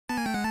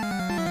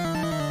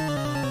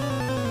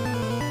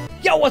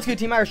Yo, what's good,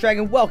 Team Irish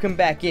Dragon? Welcome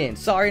back in.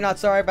 Sorry, not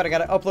sorry, but I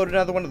gotta upload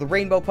another one of the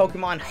rainbow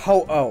Pokemon,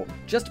 Ho-Oh,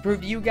 just to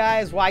prove to you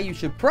guys why you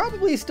should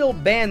probably still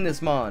ban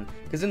this mon,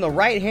 because in the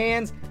right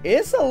hands,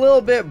 it's a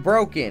little bit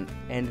broken,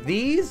 and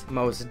these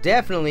most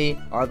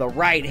definitely are the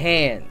right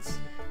hands.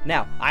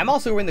 Now, I'm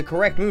also in the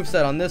correct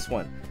moveset on this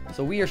one,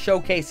 so we are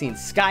showcasing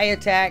Sky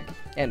Attack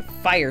and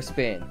Fire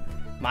Spin.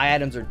 My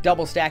items are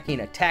double stacking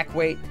attack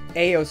weight,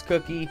 Aeos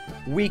cookie,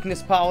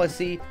 weakness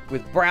policy,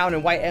 with brown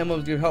and white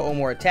emblems give Ho-Oh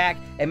more attack,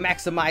 and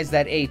maximize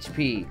that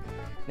HP.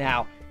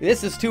 Now,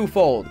 this is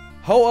twofold.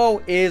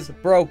 Ho-Oh is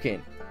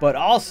broken, but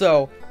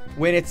also,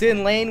 when it's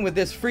in lane with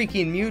this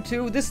freaking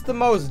Mewtwo, this is the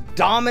most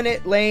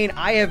dominant lane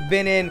I have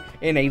been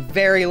in a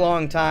very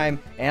long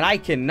time, and I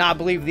cannot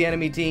believe the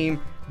enemy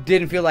team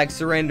didn't feel like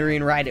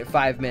surrendering right at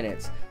 5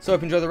 minutes. So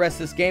if you enjoy the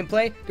rest of this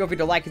gameplay, don't forget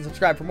to like and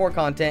subscribe for more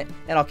content,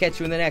 and I'll catch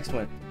you in the next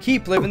one.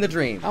 Keep living the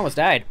dream. I almost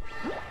died.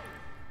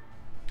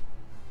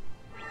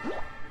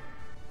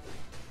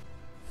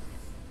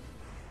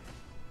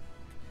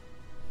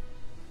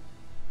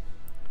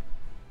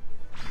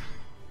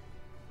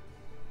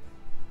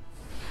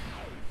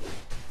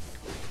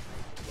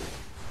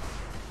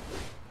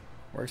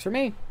 Works for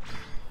me.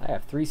 I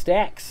have 3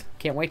 stacks.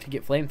 Can't wait to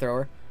get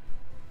flamethrower.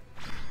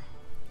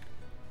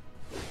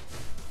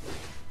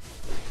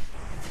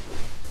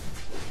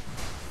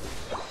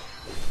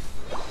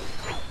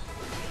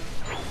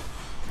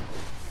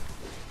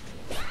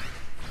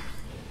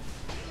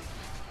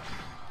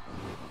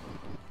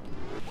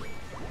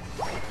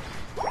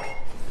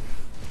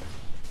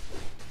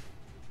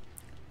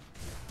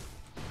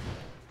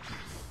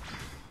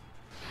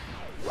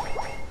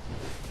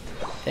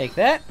 Take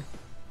that.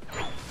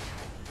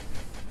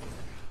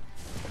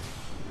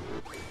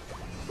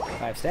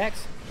 5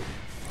 stacks.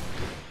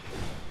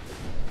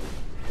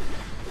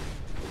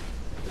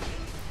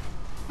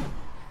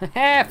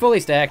 Ha! Fully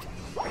stacked.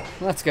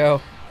 Let's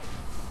go.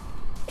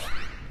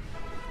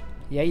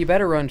 Yeah, you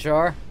better run,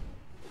 Char.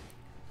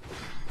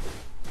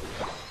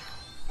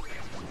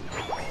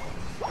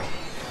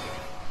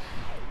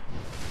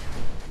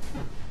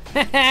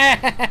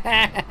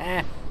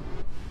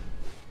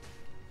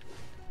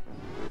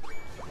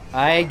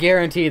 I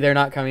guarantee they're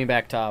not coming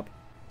back top.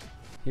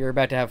 You're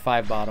about to have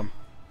 5 bottom.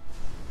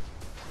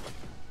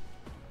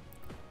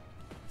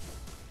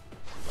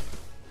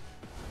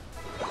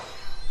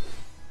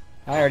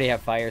 I already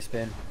have Fire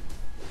Spin.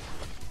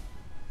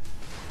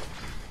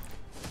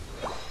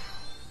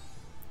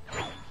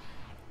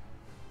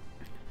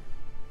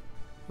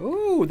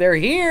 Ooh, they're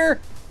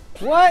here!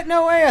 What?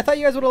 No way! I thought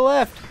you guys would have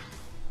left.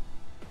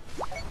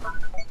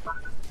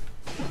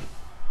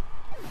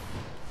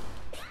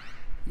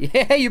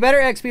 Yeah, you better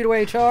XP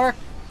away, Char.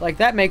 Like,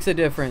 that makes a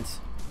difference.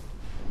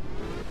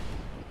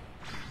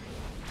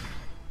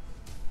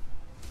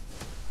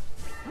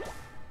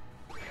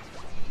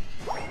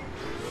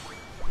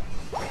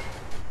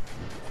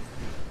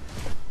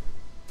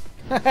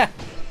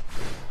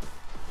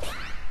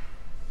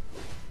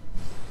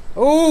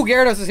 Oh,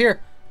 Gyarados is here.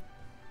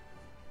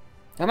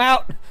 I'm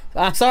out.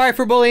 I'm sorry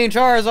for bullying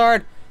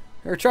Charizard.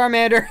 Or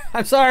Charmander.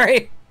 I'm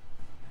sorry.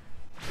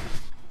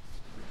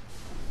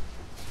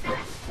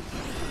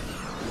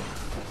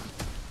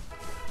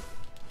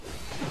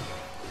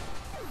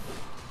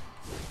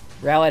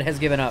 Rowlet has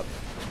given up.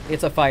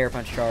 It's a Fire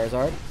Punch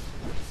Charizard.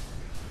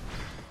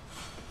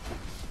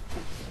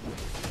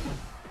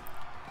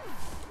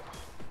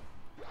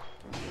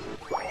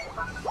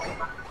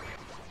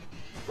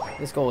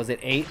 This goal is at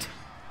 8.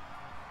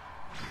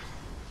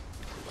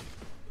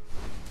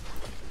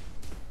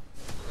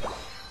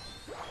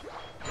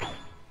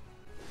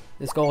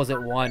 This goal is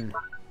at 1.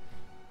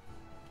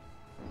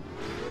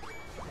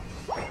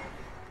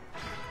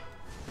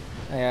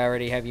 I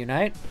already have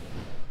Unite.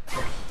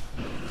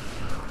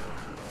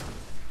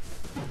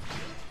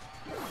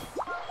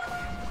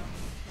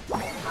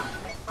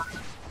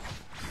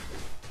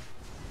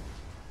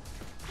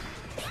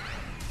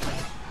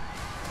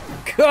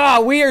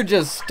 God, we are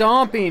just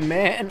stomping,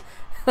 man.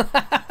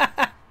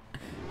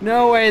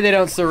 No way they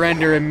don't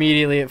surrender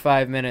immediately at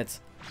 5 minutes.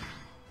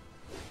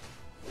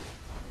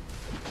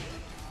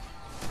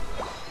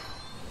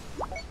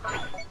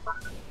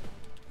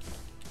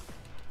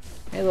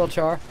 Hey, little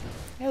Char.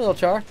 Hey, little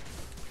Char.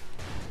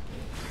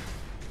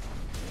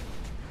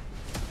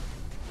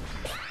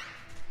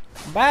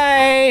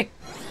 Bye!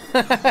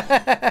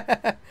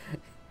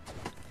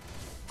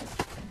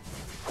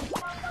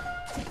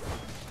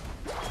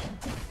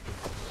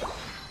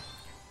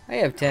 I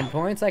have 10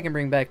 points. I can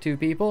bring back 2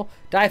 people.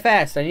 Die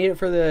fast. I need it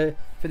for the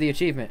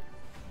achievement.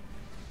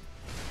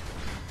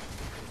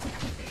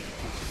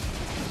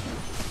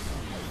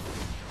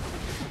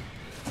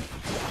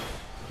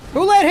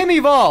 Who let him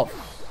evolve?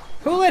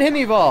 Who let him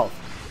evolve?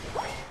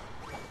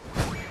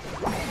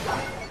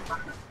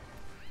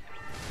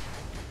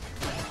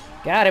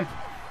 Got him.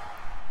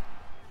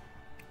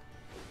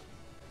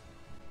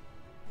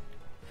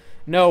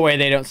 No way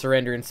they don't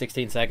surrender in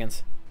 16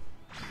 seconds.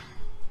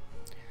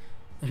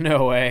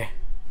 No way.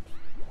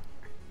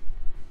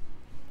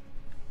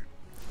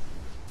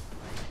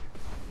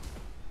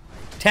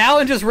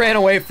 Talon just ran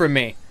away from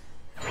me.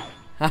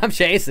 I'm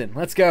chasing.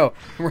 Let's go.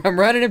 I'm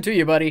running him to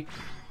you, buddy.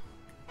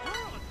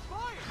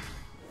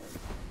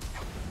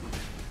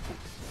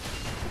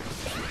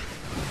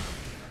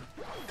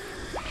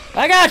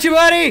 I got you,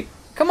 buddy.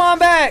 Come on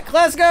back.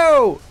 Let's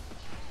go.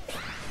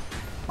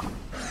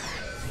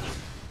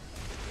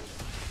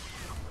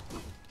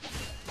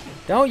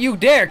 Don't you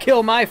dare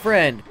kill my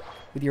friend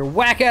with your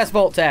whack-ass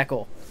Volt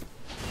Tackle.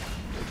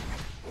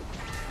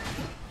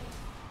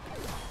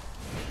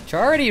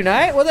 Chara to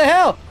unite? What the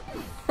hell?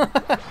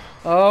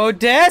 Oh,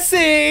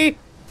 Desi!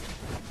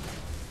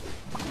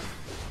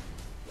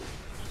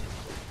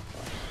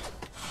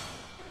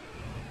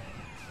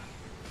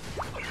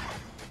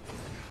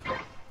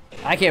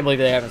 I can't believe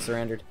they haven't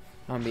surrendered.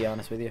 I'm gonna be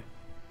honest with you.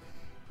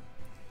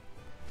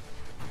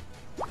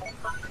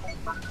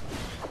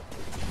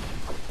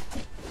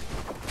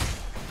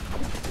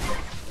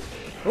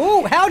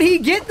 Ooh, how'd he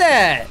get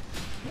that?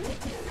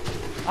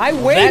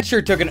 That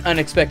sure took an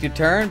unexpected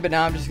turn, but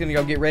now I'm just gonna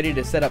go get ready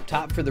to set up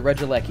top for the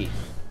Regieleki.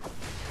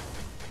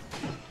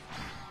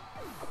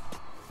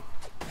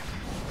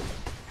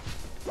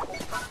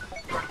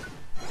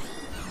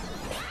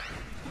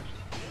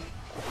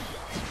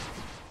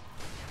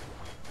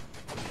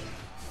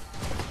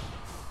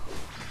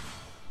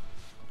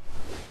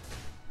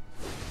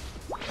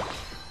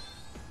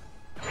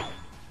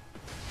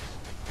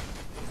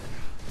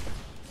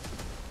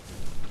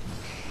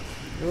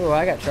 Ooh,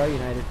 I got Char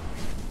United.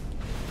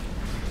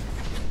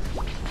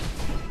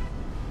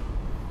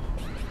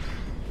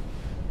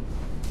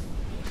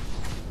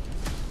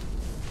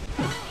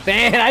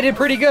 Man, I did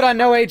pretty good on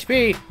no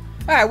HP.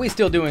 Alright, we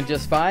still doing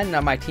just fine. Now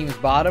my team's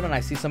bottom, and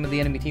I see some of the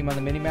enemy team on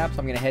the minimap, so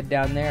I'm going to head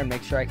down there and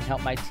make sure I can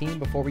help my team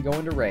before we go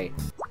into raid.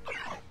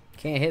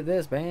 Can't hit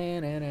this,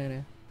 man.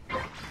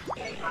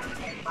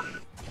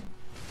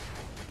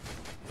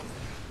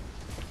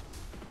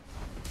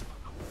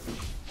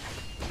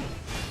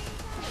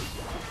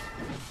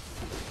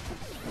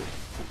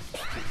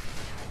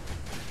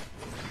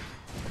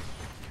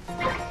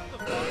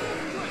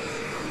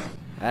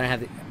 I don't have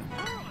the...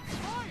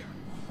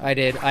 I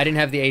didn't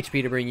have the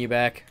HP to bring you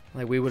back.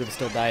 Like, we would have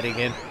still died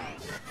again.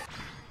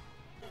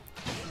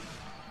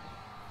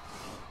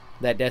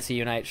 That Desi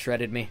Unite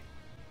shredded me.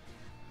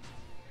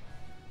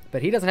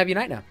 But he doesn't have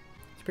Unite now.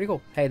 It's pretty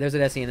cool. Hey, there's a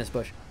Desi in this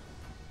bush.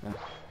 Oh,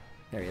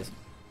 there he is.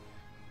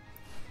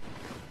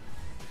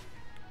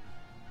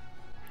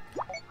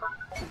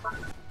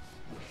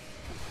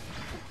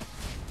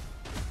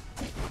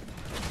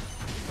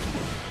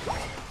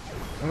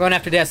 I'm going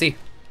after Desi.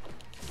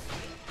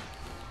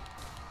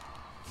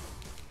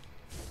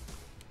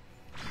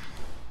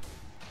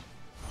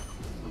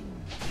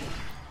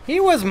 He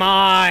was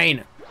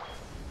mine!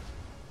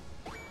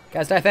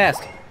 Guys, die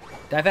fast.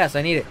 Die fast,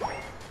 I need it.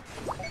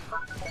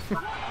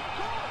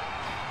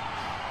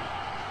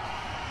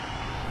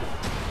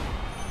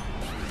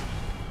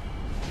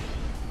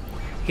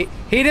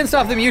 He didn't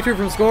stop the Mewtwo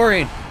from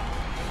scoring.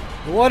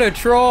 What a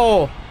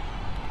troll.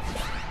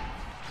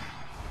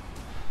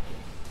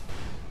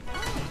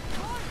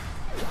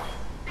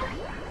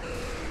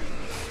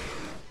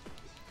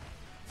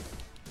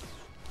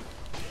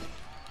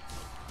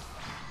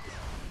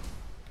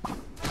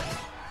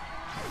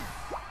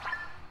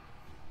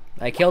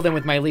 I killed him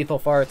with my lethal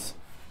farts.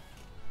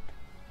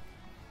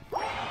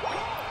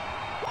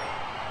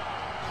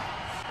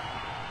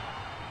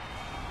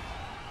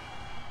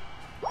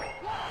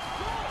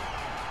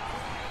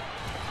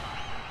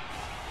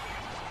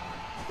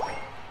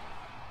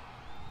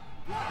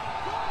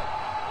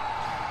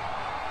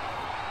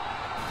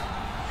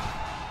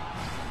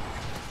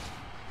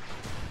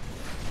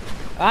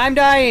 I'm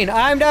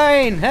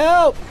dying,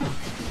 help!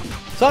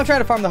 So I'm trying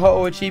to farm the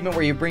Ho-Oh achievement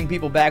where you bring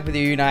people back with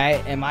your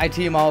Unite, and my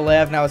team all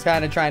left, and I was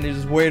kind of trying to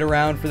just wait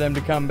around for them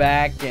to come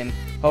back and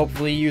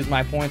hopefully use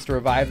my points to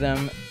revive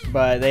them,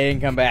 but they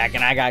didn't come back,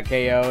 and I got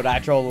KO'd. I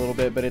trolled a little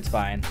bit, but it's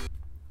fine.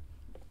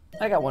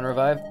 I got one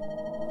revive.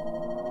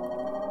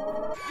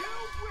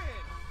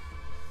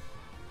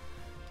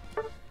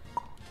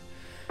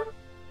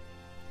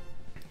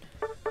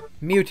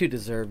 Mewtwo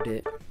deserved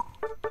it.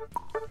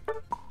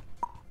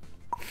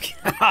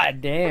 God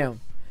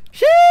damn.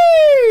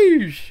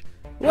 Sheesh!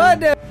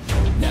 What the?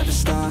 Never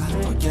stop,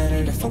 I'll get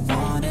it if I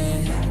want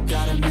it.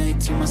 Gotta make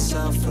to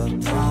myself a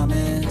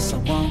promise. I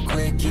won't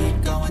quit,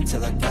 keep going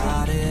till I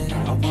got it.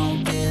 I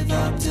won't give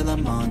up till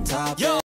I'm on top. Yo!